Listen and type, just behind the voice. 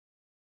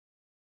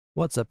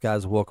What's up,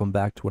 guys? Welcome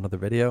back to another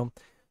video.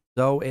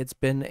 So it's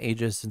been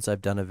ages since I've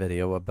done a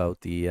video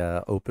about the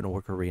Open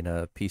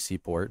Ocarina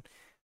PC port,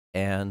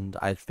 and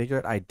I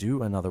figured I'd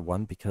do another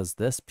one because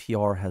this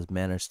PR has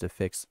managed to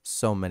fix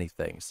so many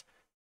things.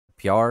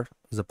 PR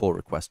is a pull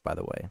request, by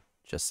the way,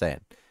 just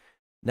saying.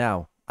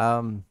 Now,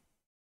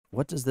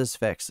 what does this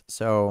fix?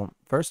 So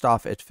first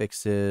off, it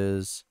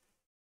fixes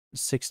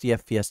 60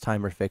 FPS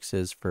timer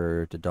fixes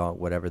for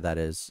whatever that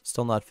is.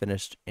 Still not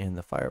finished in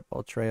the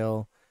Fireball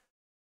Trail.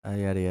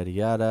 Yada yada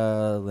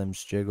yada,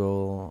 limbs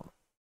jiggle.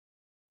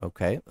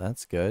 Okay,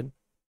 that's good.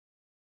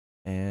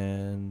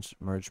 And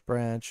merge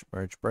branch,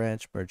 merge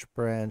branch, merge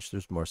branch.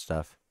 There's more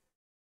stuff.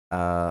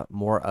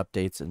 More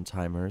updates and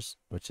timers,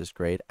 which is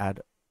great. Add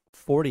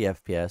 40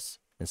 FPS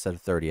instead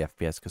of 30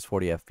 FPS because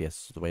 40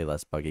 FPS is way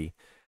less buggy.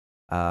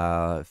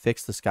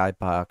 Fix the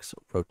skybox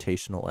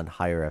rotational and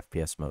higher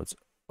FPS modes.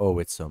 Oh,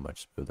 it's so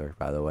much smoother,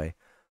 by the way.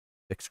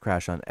 Fix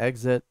crash on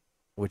exit,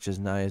 which is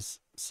nice.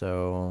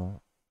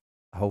 So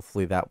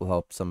hopefully that will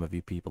help some of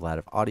you people out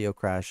of audio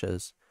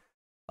crashes.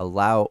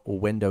 Allow a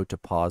window to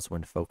pause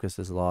when focus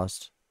is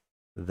lost.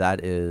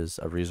 That is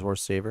a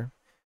resource saver.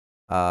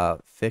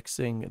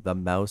 Fixing the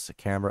mouse,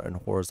 camera, and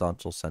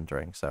horizontal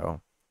centering.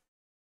 So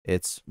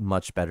it's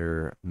much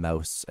better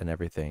mouse and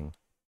everything.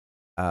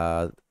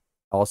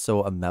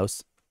 Also a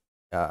mouse,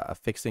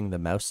 fixing the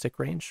mouse stick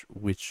range,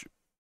 which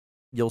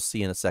you'll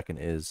see in a second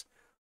is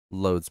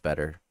loads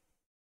better.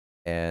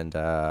 And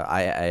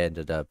I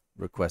ended up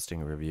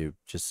requesting a review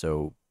just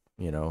so,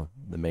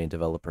 the main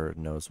developer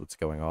knows what's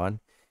going on.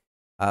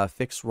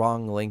 Fix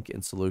wrong link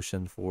in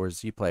solution for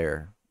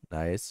Z-Player.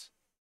 Nice.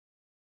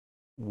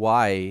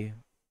 Why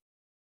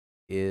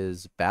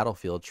is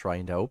Battlefield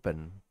trying to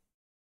open?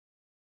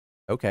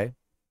 Okay.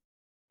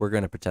 We're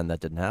going to pretend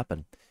that didn't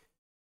happen.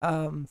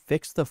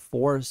 Fix the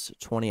force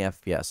 20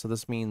 FPS. So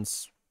this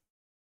means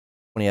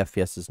 20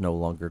 FPS is no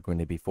longer going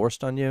to be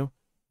forced on you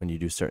when you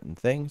do certain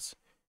things.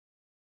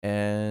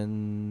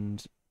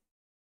 And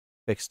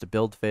fixed a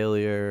build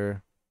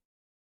failure.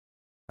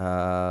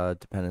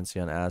 Dependency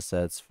on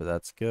assets, for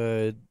that's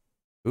good.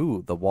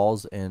 Ooh, the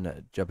walls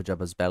in Jubba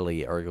Jubba's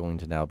belly are going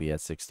to now be at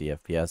 60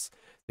 FPS.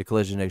 The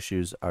collision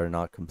issues are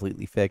not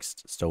completely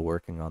fixed. Still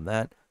working on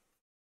that.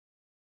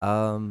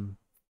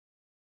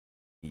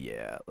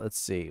 Yeah, let's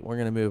see. We're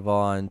going to move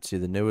on to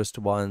the newest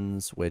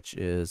ones, which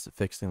is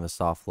fixing the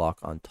soft lock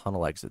on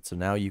tunnel exit. So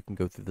now you can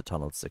go through the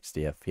tunnel at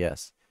 60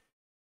 FPS.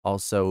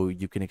 Also,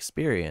 you can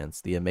experience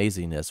the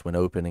amazingness when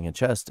opening a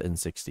chest in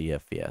 60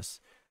 FPS.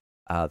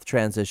 The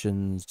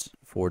transitions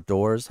for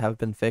doors have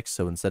been fixed,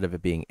 so instead of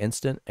it being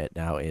instant, it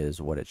now is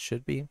what it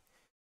should be.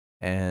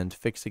 And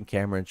fixing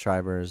camera and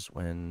timers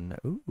when...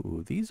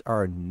 Ooh, these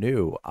are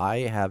new.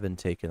 I haven't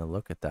taken a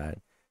look at that.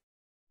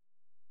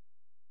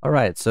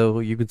 Alright, so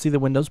you can see the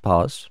windows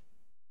paused.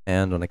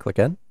 And when I click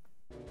in,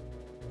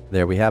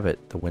 there we have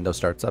it. The window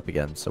starts up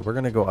again. So we're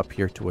going to go up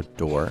here to a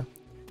door.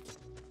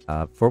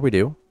 Before we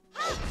do,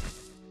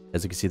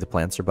 as you can see, the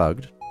plants are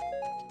bugged.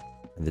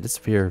 And they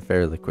disappear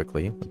fairly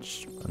quickly,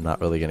 which I'm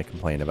not really going to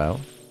complain about.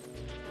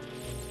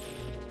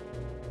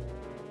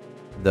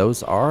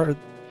 Those are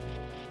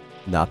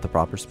not the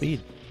proper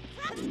speed.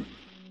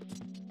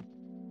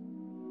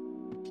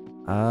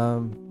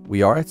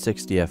 We are at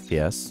 60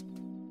 FPS.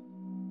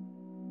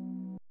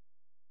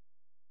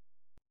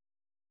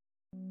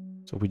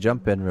 So if we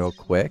jump in real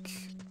quick,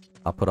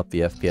 I'll put up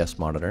the FPS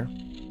monitor.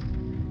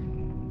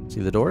 See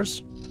the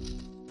doors?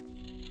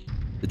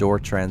 The door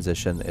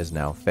transition is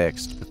now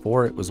fixed.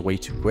 Before it was way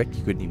too quick,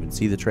 you couldn't even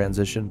see the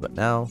transition, but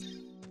now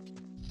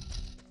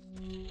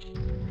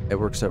it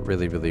works out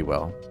really, really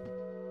well.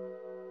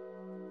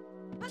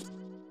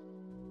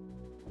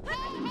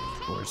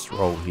 We'll just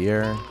roll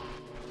here.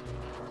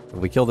 If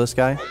we kill this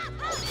guy,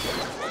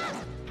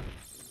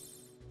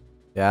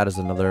 that is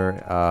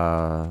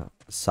another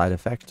side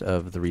effect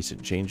of the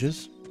recent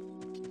changes.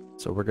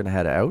 So we're gonna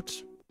head out.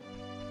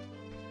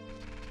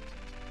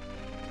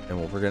 And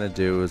what we're going to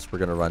do is we're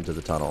going to run to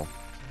the tunnel.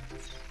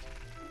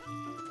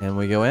 And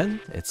we go in.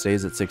 It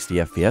stays at 60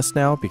 FPS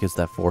now because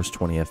that forced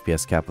 20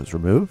 FPS cap was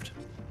removed.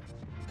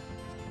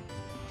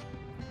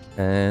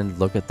 And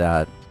look at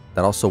that.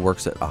 That also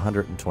works at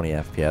 120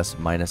 FPS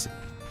minus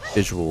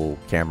visual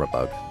camera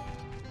bug.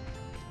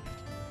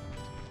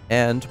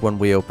 And when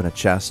we open a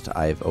chest,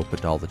 I've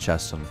opened all the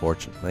chests,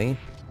 unfortunately.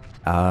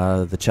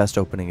 The chest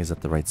opening is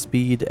at the right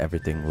speed.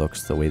 Everything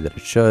looks the way that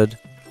it should.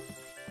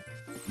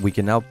 We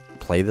can now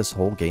play this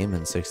whole game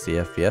in 60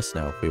 FPS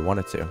now if we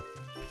wanted to.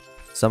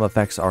 Some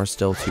effects are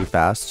still too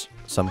fast.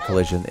 Some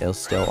collision is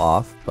still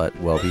off, but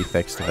will be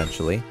fixed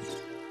eventually.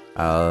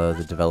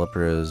 The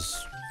developer is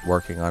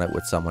working on it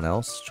with someone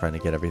else, trying to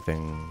get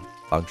everything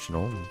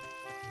functional.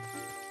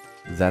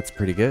 That's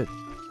pretty good.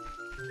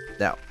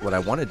 Now, what I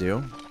want to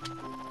do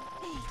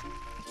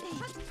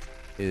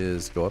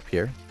is go up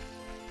here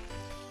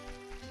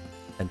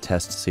and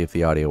test to see if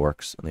the audio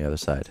works on the other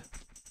side.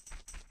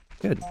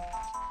 Good.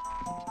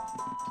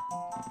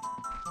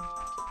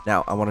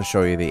 Now, I want to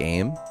show you the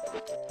aim.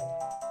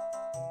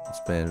 It's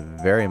been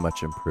very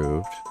much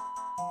improved.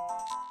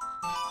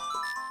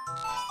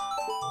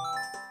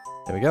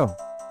 There we go.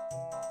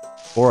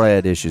 Before I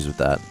had issues with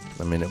that.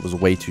 I mean, it was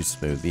way too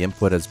smooth. The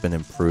input has been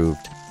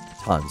improved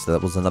tons.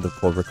 That was another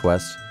pull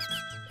request,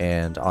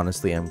 and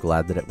honestly, I'm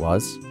glad that it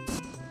was.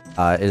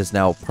 It is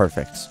now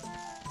perfect.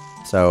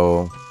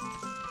 So,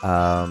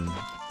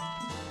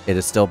 it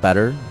is still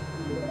better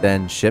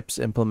than Ship's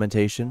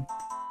implementation.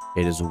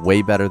 It is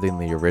way better than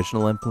the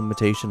original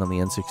implementation on the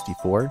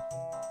N64,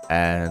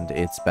 and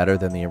it's better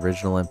than the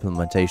original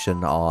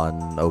implementation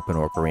on Open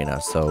Ocarina.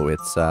 So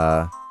it's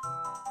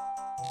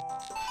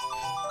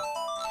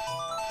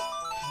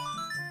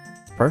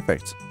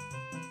perfect.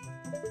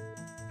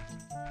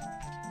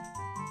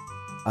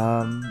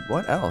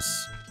 What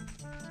else?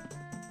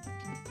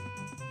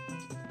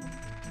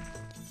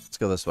 Let's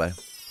go this way.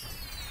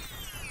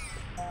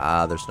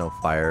 There's no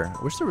fire.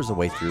 I wish there was a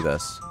way through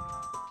this.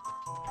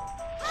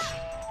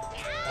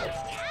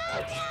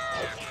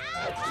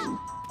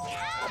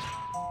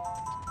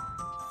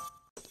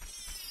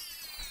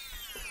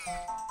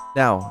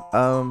 Now,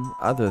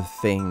 other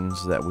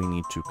things that we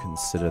need to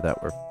consider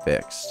that were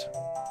fixed.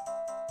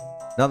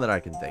 None that I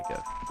can think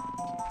of.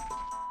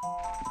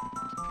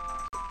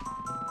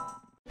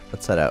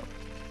 Let's head out.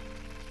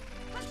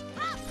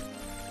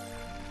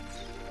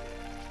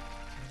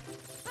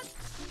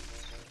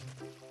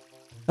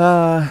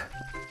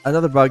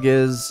 Another bug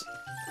is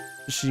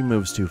she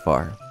moves too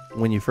far.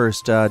 When you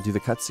first do the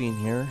cutscene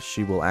here,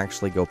 she will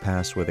actually go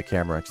past where the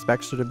camera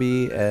expects her to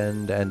be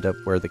and end up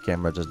where the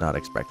camera does not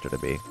expect her to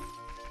be.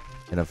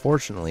 And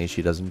unfortunately,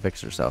 she doesn't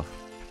fix herself.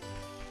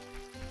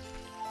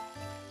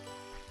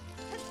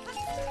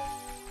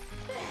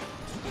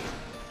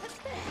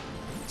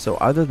 So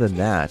other than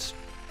that,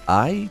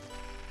 I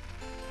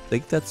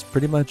think that's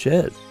pretty much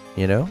it,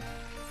 you know?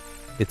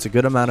 It's a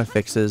good amount of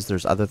fixes.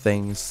 There's other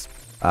things,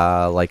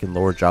 like in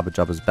Lord Jabba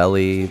Jabba's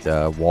belly,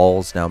 the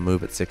walls now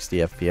move at 60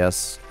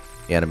 FPS,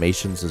 the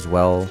animations as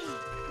well.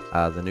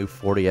 The new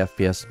 40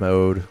 FPS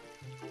mode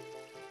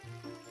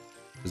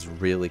is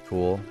really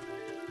cool.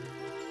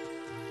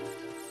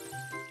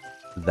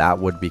 That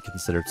would be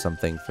considered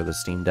something for the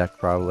Steam Deck,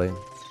 probably.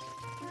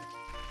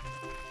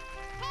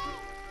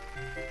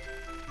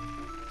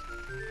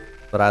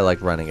 But I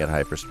like running at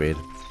hyperspeed.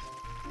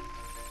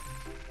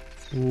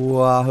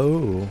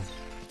 Wahoo!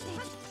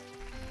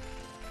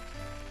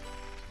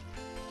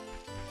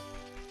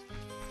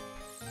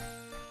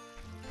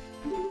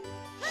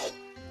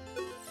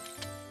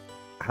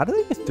 How do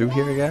they get through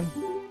here again?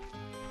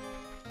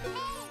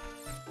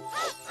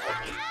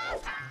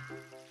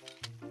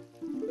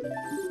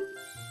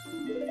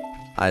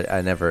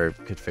 I never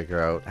could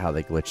figure out how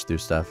they glitch through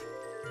stuff.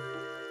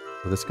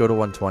 Will this go to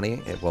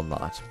 120? It will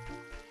not.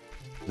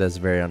 That's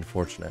very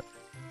unfortunate.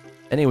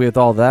 Anyway, with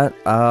all that,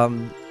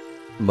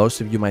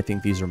 most of you might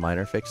think these are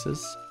minor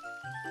fixes,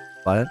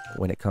 but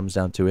when it comes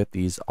down to it,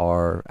 these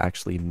are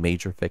actually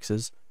major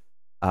fixes.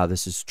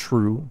 This is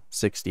true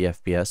 60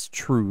 FPS,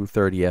 true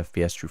 30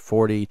 FPS, true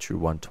 40, true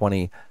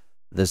 120.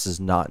 This is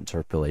not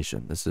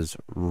interpolation. This is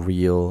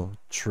real,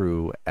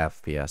 true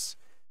FPS.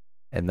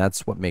 And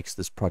that's what makes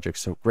this project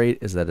so great,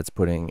 is that it's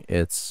putting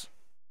its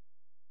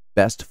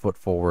best foot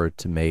forward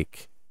to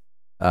make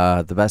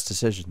the best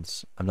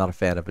decisions. I'm not a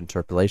fan of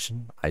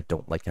interpolation. I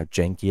don't like how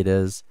janky it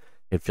is.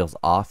 It feels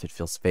off, it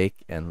feels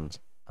fake, and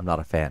I'm not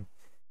a fan.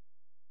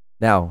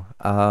 Now,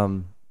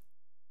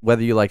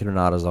 whether you like it or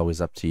not is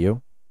always up to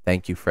you.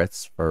 Thank you,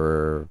 Fritz,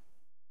 for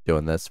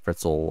doing this.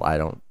 Fritzl, I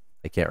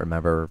can't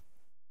remember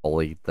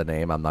fully the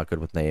name. I'm not good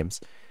with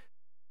names.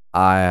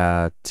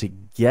 To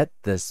get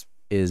this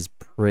is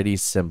pretty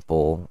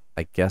simple.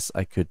 I guess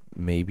I could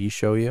maybe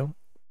show you.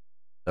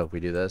 So if we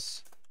do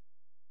this,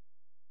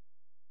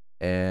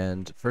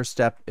 and first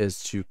step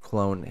is to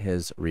clone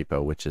his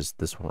repo, which is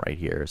this one right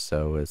here.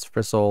 So it's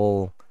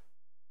Fritzl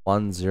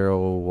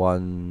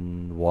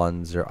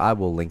 10110. I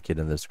will link it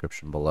in the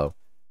description below.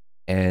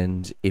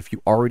 And if you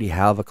already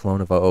have a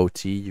clone of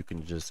OOT, you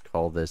can just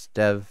call this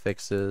dev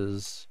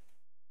fixes,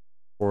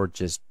 or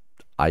just,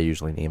 I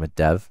usually name it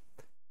dev,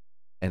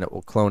 and it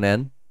will clone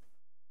in.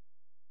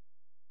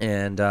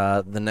 And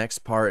the next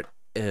part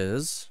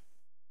is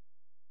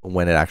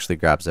when it actually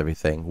grabs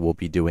everything, we'll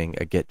be doing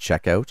a git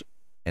checkout,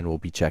 and we'll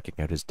be checking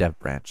out his dev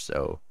branch.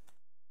 So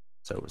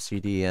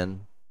cd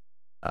in,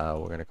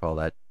 we're going to call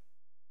that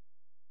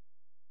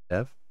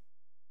dev.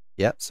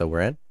 Yep, so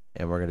we're in,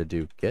 and we're going to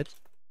do git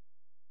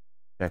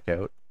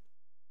checkout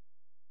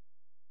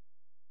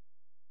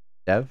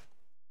dev.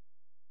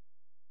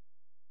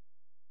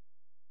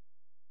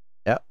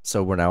 Yep,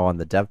 so we're now on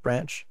the dev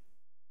branch.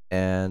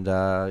 And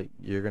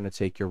you're going to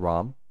take your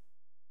ROM,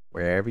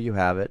 wherever you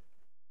have it.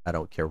 I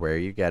don't care where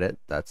you get it.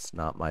 That's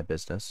not my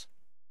business.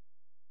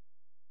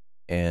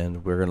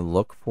 And we're going to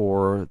look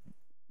for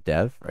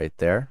dev right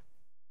there.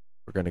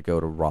 We're going to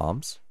go to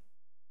ROMs.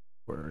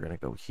 We're going to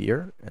go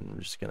here, and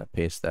we're just going to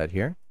paste that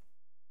here.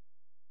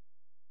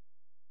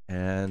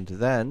 And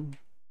then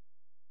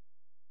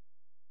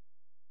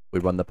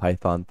we run the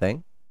Python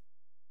thing.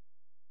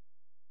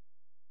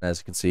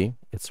 As you can see,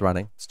 it's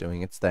running. It's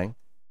doing its thing.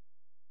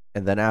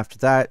 And then after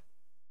that,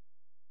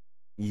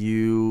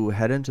 you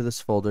head into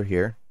this folder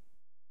here.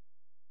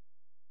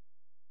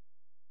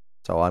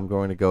 So I'm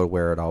going to go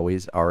where it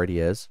already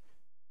is.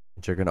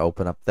 And you're going to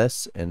open up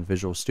this in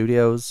Visual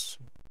Studios.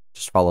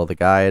 Just follow the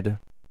guide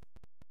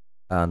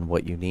on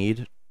what you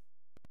need.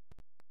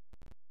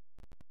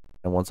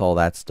 And once all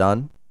that's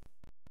done,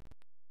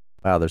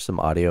 wow, there's some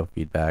audio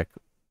feedback.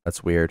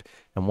 That's weird.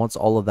 And once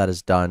all of that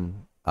is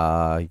done,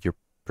 you're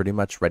pretty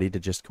much ready to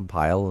just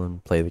compile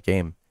and play the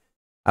game.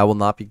 I will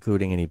not be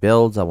including any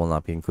builds. I will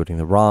not be including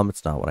the ROM.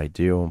 It's not what I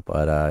do.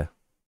 But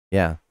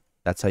yeah,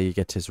 that's how you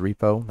get to his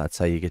repo. That's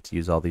how you get to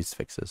use all these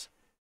fixes.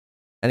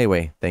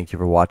 Anyway, thank you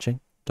for watching.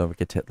 Don't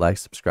forget to hit like,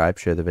 subscribe,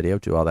 share the video,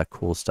 do all that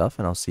cool stuff,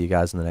 and I'll see you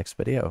guys in the next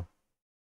video.